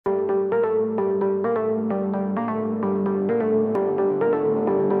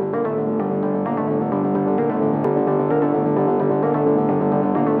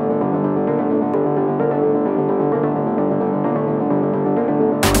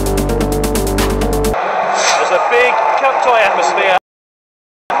toy atmosphere.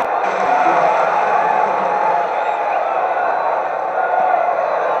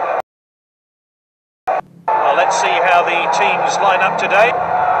 Well, let's see how the teams line up today.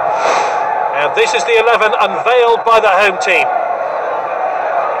 And this is the 11 unveiled by the home team.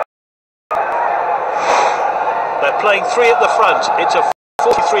 They're playing 3 at the front. It's a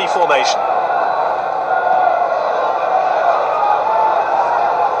 4-3 formation.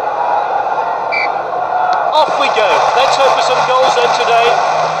 Off we go. Let's hope for some goals then today.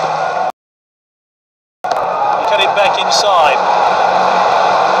 Cut it back inside.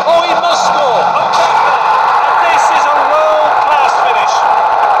 Oh, he must score. And this is a world-class finish.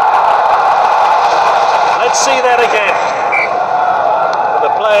 Let's see that again.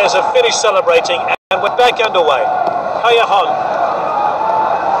 The players have finished celebrating and we're back underway.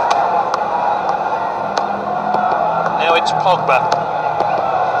 Now it's Pogba.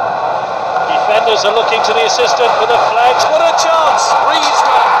 Defenders are looking to the assistant for the flags. What a chance!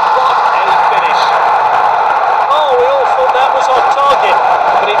 Griezman, what a finish. Oh, we all thought that was off target,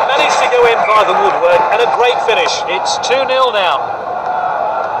 but it managed to go in by the woodwork, and a great finish. It's 2-0 now.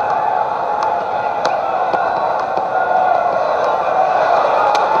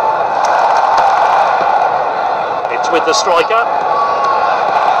 It's with the striker.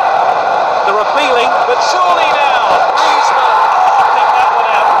 They're appealing, but surely now, Griezman.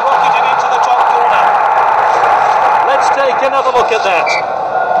 Take another look at that.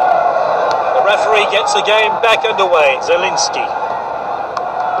 The referee gets the game back underway. Zielinski.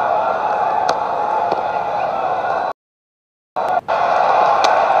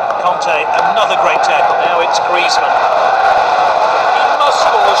 Conte, another great tackle. Now it's Griezmann. He must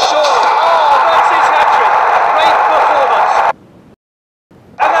score, surely. Oh, that's his hat-trick. Great performance.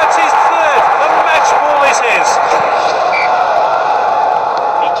 And that's his third. The match ball is his.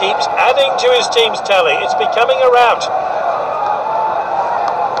 He keeps adding to his team's tally. It's becoming a rout.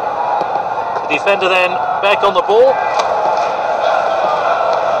 Defender then back on the ball.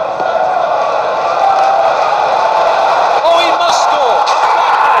 Oh, he must score!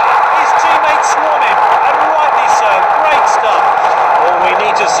 His teammates swarm him, and rightly so. Great stuff. Oh, we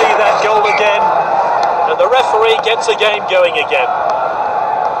need to see that goal again. And the referee gets the game going again.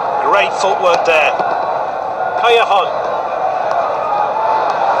 Great footwork there. Kayahan.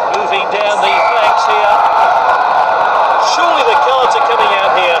 Moving down the flanks here. Surely the cards are coming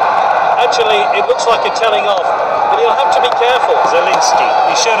out here. Actually, it looks like a telling off, but he'll have to be careful. Zielinski.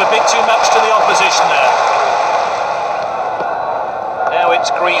 He showed a bit too much to the opposition there. Now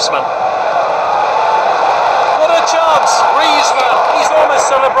it's Griezmann. What a chance! Griezmann. He's almost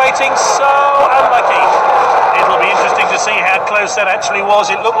celebrating, so unlucky. It'll be interesting to see how close that actually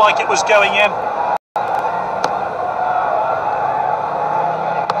was. It looked like it was going in.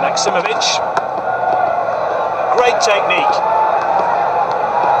 Maximovic. Great technique.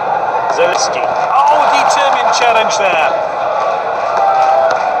 Zielinski. Oh, determined challenge there.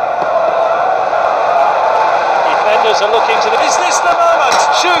 Defenders are looking to the... Is this the moment?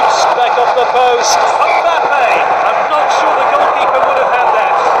 Shoots back off the post. Mbappe. I'm not sure the goalkeeper would have had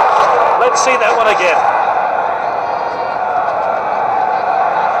that. Let's see that one again.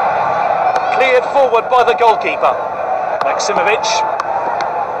 Cleared forward by the goalkeeper. Maximovic.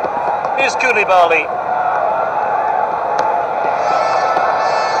 Here's Koulibaly.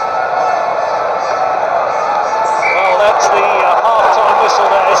 That's the half-time whistle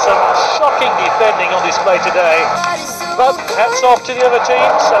there. Some shocking defending on display today. But hats off to the other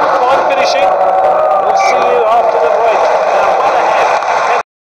teams. Some fine finishing. We'll see you after the break. Now, one ahead.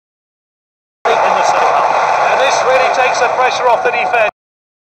 In the second half. And this really takes the pressure off the defence.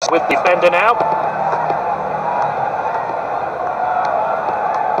 With defender now.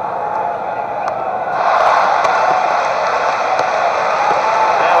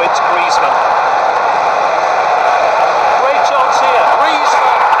 Now it's Griezmann.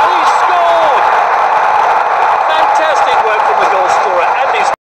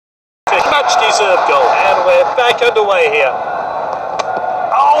 Deserved goal, and we're back underway here.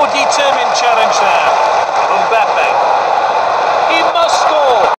 Oh, determined challenge there. Mbappe. He must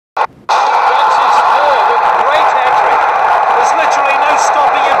score. That's his third, a great hat-trick. There's literally no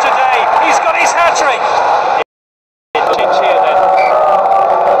stopping him today. He's got his hat-trick. Here then.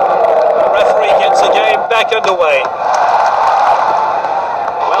 The referee gets the game back underway.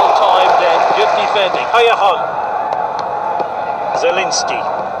 Well timed and good defending. Kayahan. Zielinski.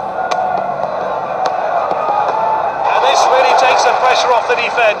 Really takes the pressure off the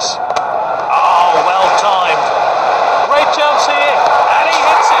defence. Oh, well timed. Great chance here, and he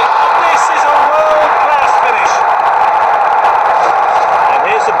hits it. And this is a world-class finish. And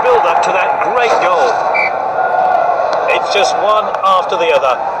here's the build-up to that great goal. just one after the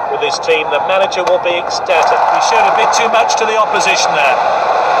other. With his team, the manager will be ecstatic. He showed a bit too much to the opposition there.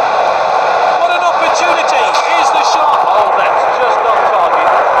 What an opportunity! Here's the shot. Oh, that's just off target.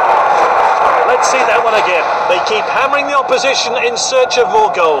 Let's see that one again. They keep hammering the opposition in search of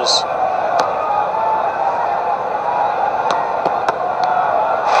more goals.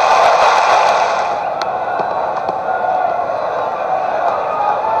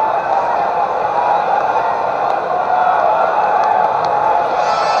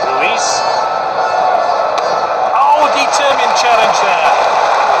 Challenge there.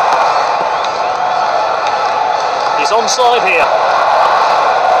 He's onside here.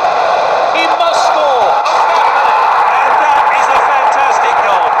 He must score. And that is a fantastic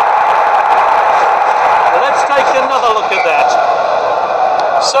goal. Let's take another look at that.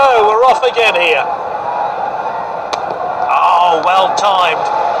 So we're off again here. Oh, well timed.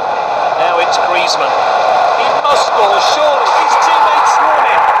 Now it's Griezmann. He must score, surely. His teammates swarm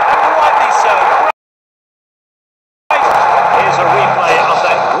him, and rightly so.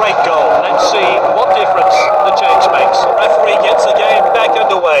 Let's see what difference the change makes. The referee gets the game back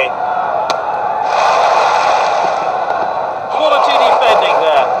underway. Quality defending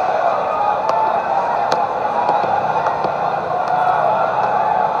there.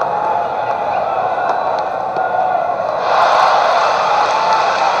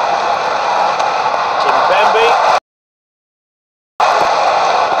 Mbappe.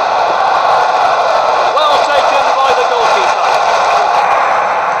 Well taken by the goalkeeper.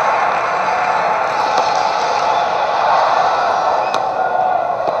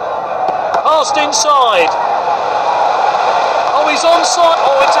 Passed inside. Oh, he's onside.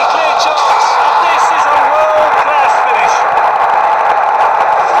 Oh, it's a clear chance. And this is a world-class finish.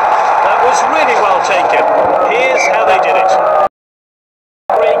 That was really well taken. Here's how they did it.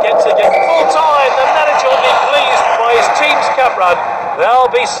 He gets again. Full time. The manager will be pleased by his team's cup run.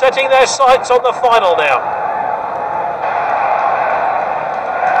 They'll be setting their sights on the final now.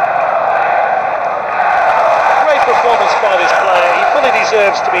 Great performance by this player. He fully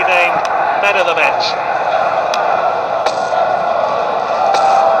deserves to be named man of the match.